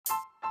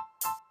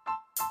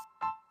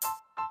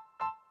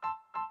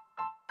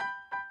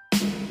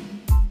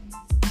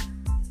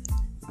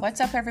What's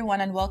up,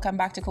 everyone, and welcome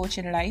back to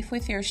Coaching Life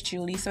with yours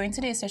truly. So in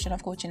today's session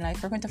of Coaching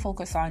Life, we're going to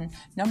focus on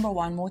number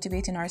 1,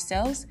 motivating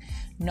ourselves.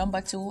 Number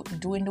 2,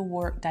 doing the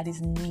work that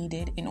is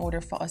needed in order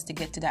for us to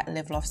get to that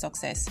level of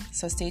success.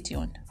 So stay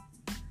tuned.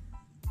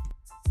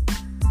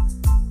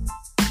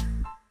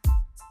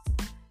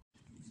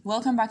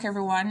 Welcome back,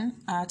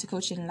 everyone, to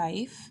Coaching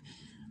Life.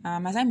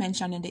 As I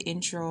mentioned in the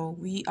intro,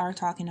 we are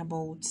talking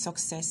about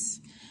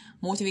success,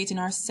 motivating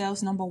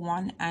ourselves, number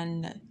 1,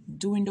 and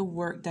doing the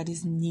work that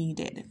is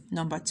needed,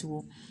 number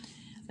 2.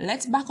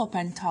 Let's back up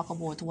and talk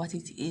about what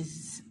it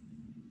is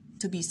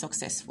to be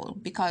successful,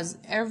 because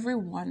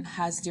everyone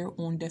has their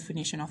own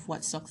definition of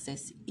what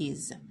success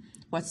is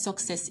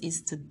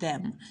to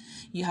them.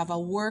 You have a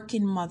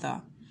working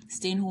mother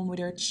staying home with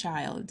her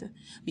child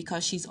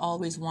because she's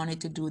always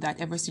wanted to do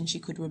that ever since she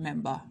could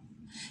remember.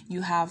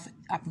 You have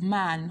a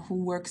man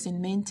who works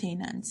in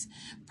maintenance,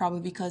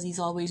 probably because he's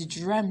always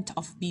dreamt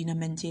of being a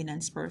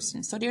maintenance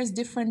person. So there's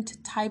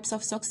different types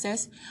of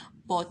success,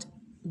 but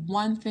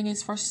one thing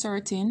is for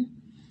certain,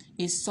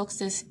 is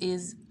success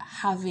is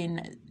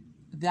having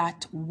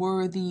that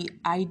worthy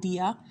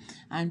idea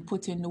and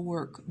putting the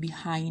work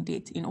behind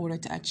it in order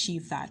to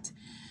achieve that.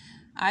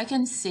 I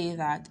can say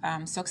that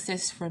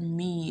success for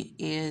me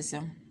is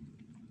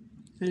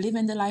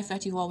living the life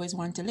that you always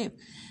want to live.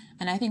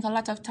 And I think a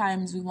lot of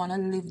times we want to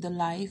live the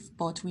life,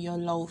 but we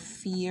allow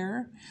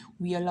fear,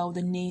 we allow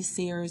the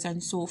naysayers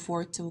and so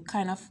forth to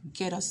kind of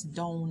get us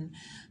down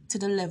to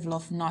the level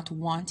of not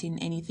wanting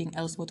anything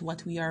else but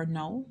what we are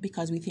now,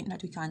 because we think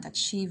that we can't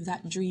achieve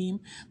that dream,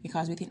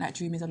 because we think that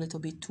dream is a little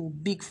bit too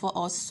big for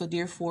us, so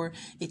therefore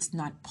it's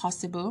not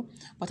possible.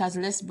 But as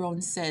Les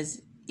Brown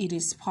says, it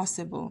is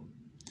possible.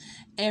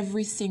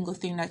 Every single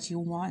thing that you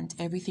want,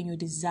 everything you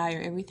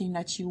desire, everything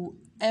that you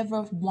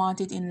ever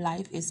wanted in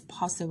life is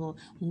possible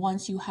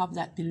once you have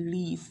that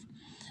belief.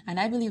 And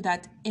I believe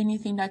that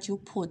anything that you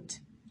put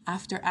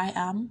after I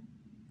am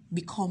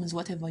becomes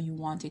whatever you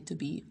want it to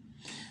be.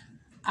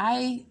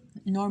 I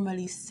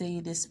normally say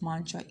this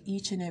mantra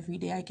each and every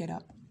day I get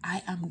up.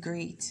 I am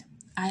great.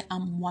 I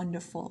am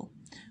wonderful.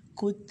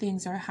 Good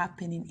things are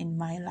happening in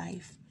my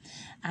life.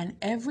 And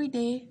every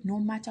day, no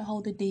matter how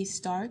the day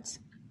starts,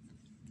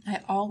 I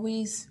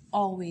always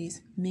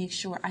make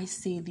sure I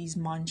say these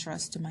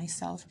mantras to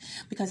myself,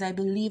 because I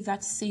believe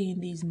that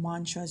saying these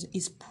mantras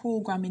is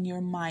programming your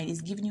mind,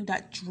 is giving you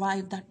that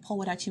drive, that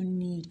power that you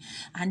need,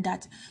 and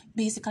that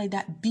basically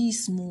that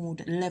beast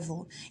mode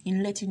level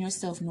in letting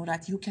yourself know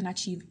that you can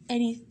achieve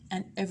any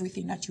and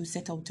everything that you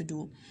set out to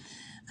do.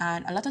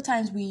 And a lot of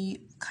times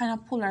we kind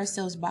of pull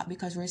ourselves back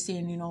because we're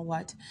saying, you know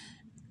what,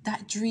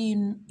 that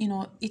dream,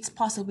 it's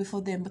possible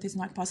for them, but it's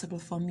not possible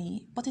for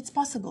me. But it's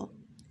possible.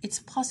 It's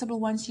possible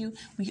once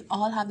we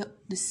all have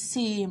the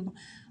same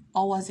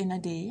hours in a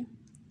day.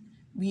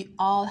 We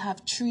all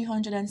have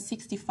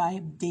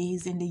 365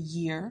 days in the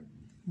year.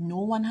 No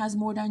one has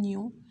more than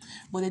you.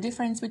 But the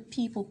difference with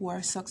people who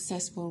are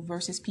successful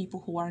versus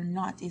people who are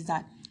not is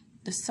that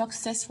the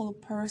successful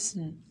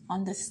person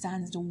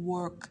understands the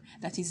work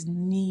that is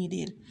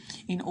needed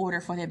in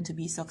order for them to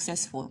be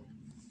successful.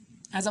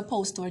 As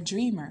opposed to a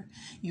dreamer.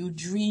 You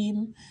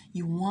dream,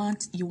 you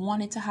want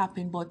it to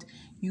happen, but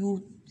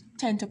you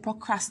tend to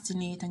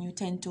procrastinate and you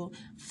tend to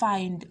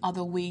find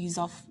other ways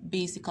of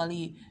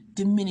basically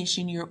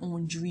diminishing your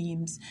own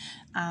dreams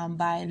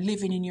by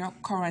living in your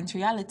current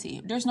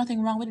reality. There's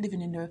nothing wrong with living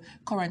in the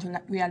current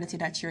reality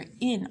that you're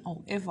in.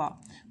 However,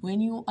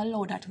 when you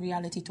allow that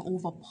reality to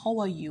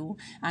overpower you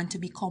and to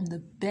become the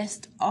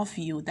best of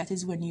you, that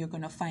is when you're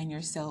going to find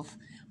yourself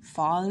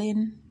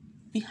falling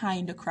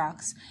behind the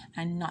cracks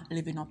and not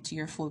living up to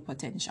your full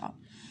potential.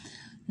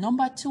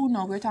 Number 2,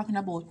 now we're talking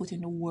about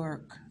putting the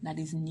work that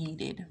is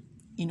needed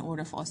in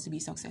order for us to be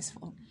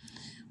successful.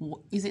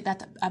 Is it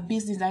that a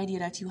business idea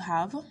that you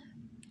have?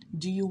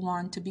 Do you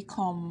want to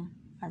become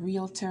a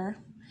realtor?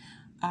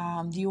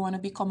 Do you want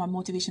to become a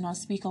motivational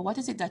speaker? What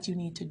is it that you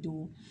need to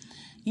do?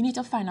 You need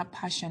to find a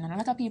passion. And a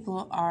lot of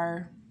people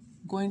are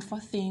going for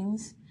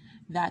things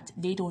that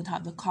they don't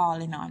have the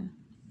calling on.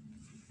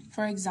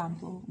 For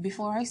example,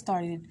 before I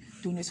started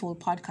doing this whole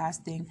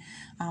podcast thing,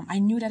 I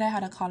knew that I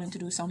had a calling to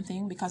do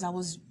something because I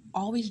was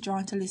always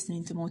drawn to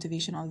listening to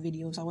motivational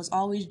videos. I was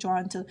always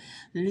drawn to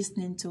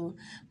listening to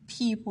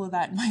people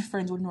that my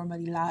friends would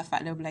normally laugh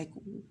at. They were like,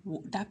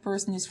 that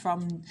person is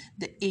from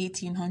the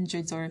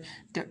 1800s or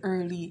the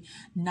early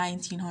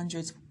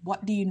 1900s.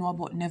 What do you know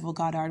about Neville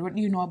Goddard? What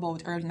do you know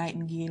about Earl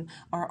Nightingale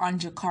or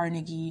Andrew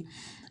Carnegie?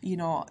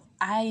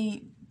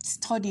 I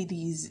study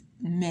these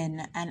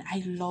men and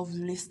I love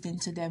listening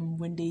to them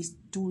when they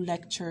do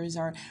lectures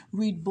or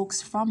read books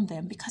from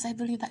them, because I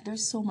believe that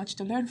there's so much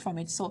to learn from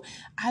it. So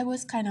I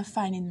was kind of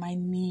finding my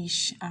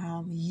niche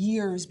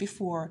years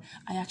before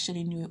I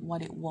actually knew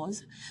what it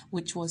was,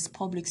 which was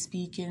public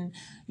speaking,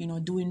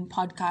 doing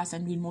podcasts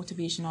and doing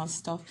motivational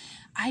stuff.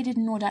 I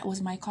didn't know that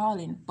was my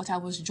calling, but I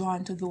was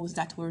drawn to those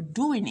that were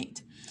doing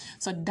it.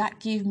 So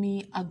that gave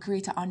me a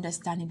greater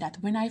understanding that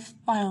when I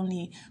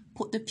finally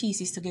put the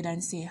pieces together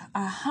and say,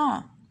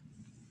 aha,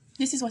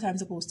 this is what I'm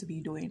supposed to be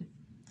doing.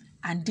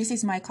 And this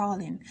is my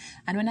calling.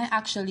 And when I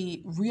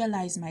actually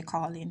realized my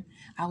calling,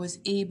 I was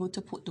able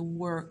to put the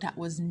work that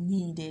was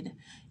needed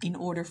in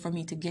order for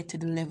me to get to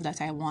the level that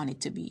I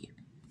wanted to be.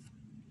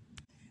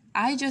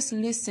 I just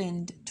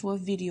listened to a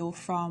video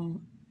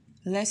from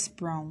Les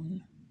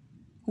Brown,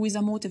 who is a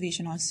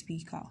motivational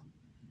speaker.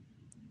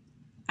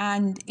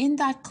 And in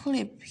that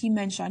clip, he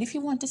mentioned, if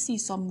you want to see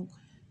some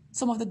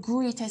of the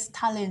greatest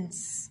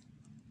talents,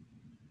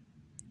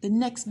 the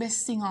next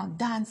best singer,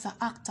 dancer,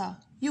 actor,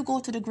 you go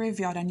to the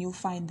graveyard and you'll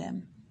find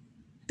them.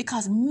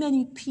 Because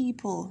many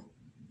people,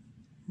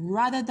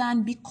 rather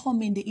than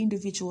becoming the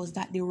individuals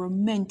that they were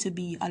meant to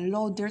be,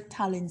 allowed their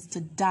talents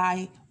to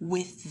die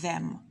with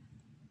them.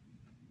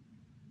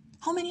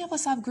 How many of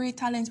us have great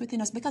talents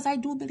within us? Because I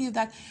do believe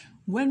that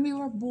when we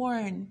were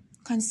born,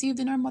 conceived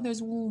in our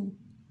mother's womb,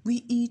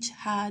 we each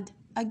had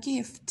a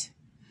gift.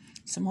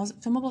 Some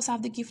of us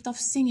have the gift of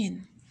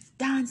singing,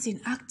 dancing,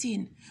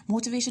 acting,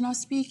 motivational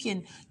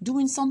speaking,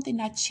 doing something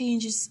that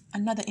changes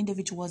another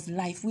individual's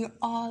life. We're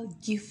all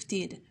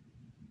gifted,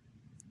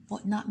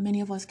 but not many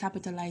of us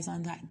capitalize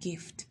on that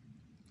gift.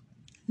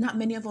 Not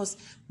many of us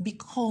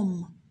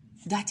become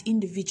that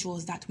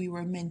individuals that we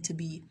were meant to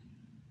be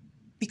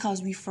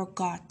because we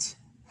forgot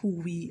who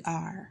we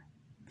are.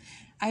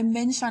 I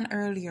mentioned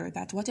earlier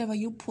that whatever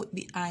you put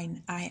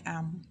behind I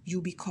am,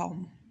 you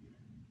become.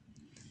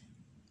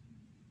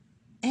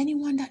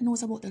 Anyone that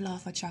knows about the law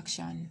of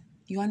attraction,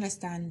 you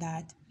understand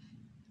that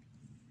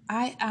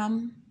I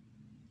am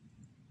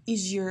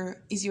is your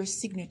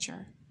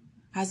signature,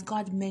 as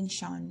God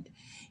mentioned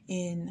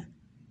in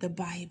the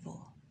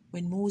Bible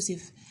when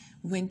Moses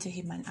went to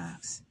him and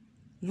asked,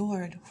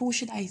 Lord, who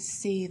should I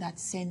say that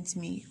sent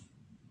me?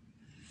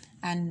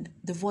 And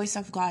the voice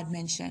of God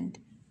mentioned,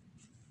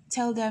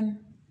 tell them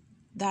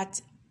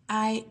that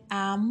I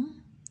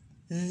am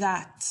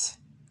that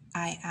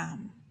I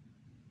am.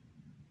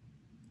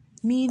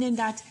 Meaning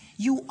that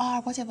you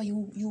are whatever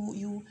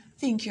you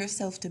think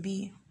yourself to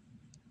be.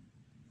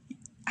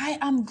 I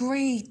am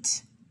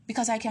great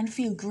because I can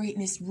feel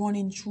greatness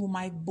running through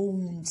my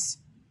bones.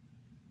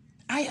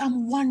 I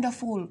am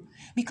wonderful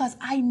because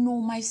I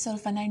know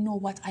myself and I know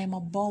what I am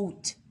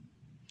about.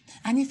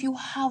 And if you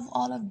have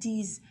all of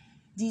these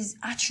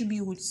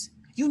attributes,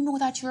 you know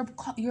that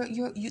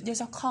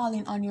there's a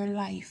calling on your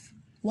life.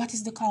 What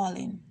is the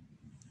calling?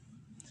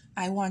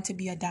 I want to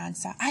be a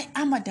dancer. I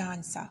am a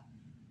dancer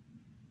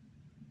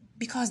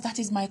because that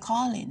is my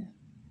calling.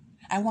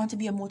 I want to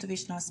be a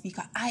motivational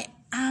speaker. I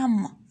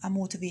am a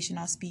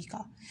motivational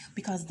speaker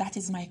because that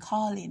is my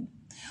calling.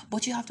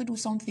 But you have to do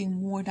something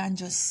more than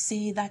just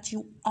say that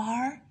you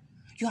are.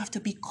 You have to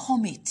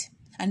become it.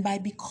 And by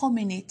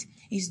becoming it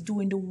is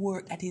doing the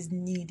work that is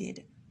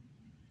needed.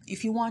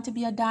 If you want to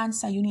be a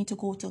dancer, you need to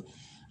go to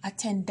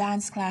attend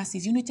dance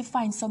classes. You need to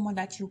find someone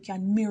that you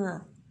can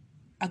mirror.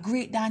 A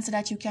great dancer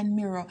that you can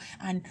mirror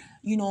and,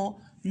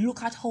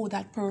 look at how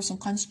that person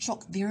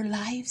construct their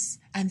lives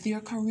and their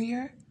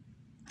career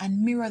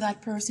and mirror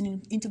that person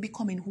into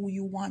becoming who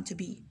you want to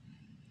be.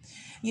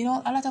 A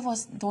lot of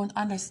us don't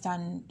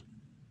understand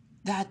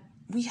that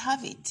we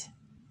have it,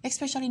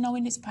 especially now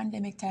in this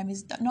pandemic time.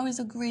 Now is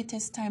the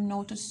greatest time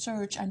now to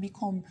search and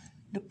become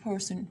the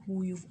person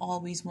who you've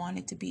always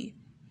wanted to be.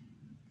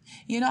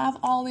 I've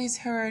always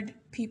heard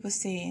people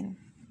saying,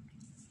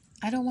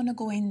 I don't want to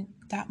go in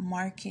that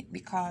market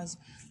because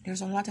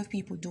there's a lot of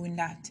people doing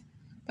that.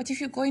 But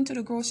if you go into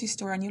the grocery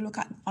store and you look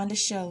at on the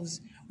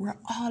shelves where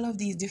all of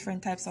these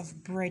different types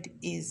of bread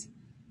is,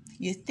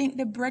 you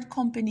think a bread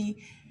company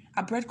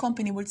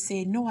would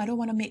say, no, I don't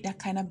want to make that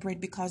kind of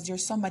bread because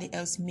there's somebody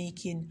else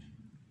making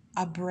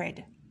a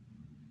bread.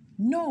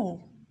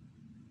 No,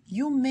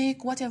 you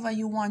make whatever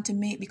you want to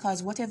make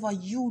because whatever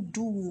you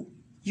do,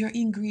 your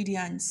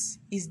ingredients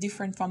is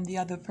different from the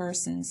other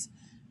person's.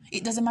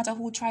 It doesn't matter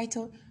who try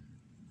to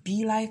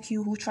be like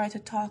you, who try to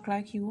talk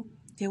like you,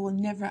 they will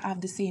never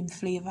have the same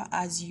flavor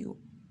as you.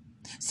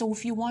 So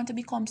if you want to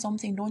become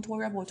something, don't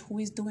worry about who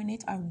is doing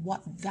it or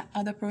what that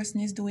other person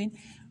is doing.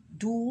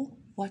 Do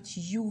what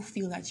you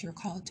feel that you're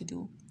called to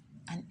do.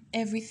 And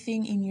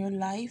everything in your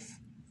life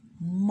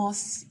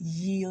must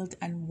yield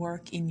and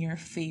work in your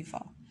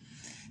favor.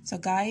 So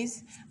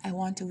guys, I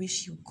want to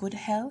wish you good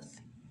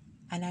health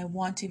and I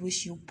want to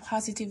wish you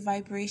positive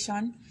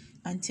vibration.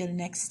 Until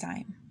next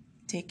time,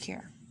 take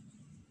care.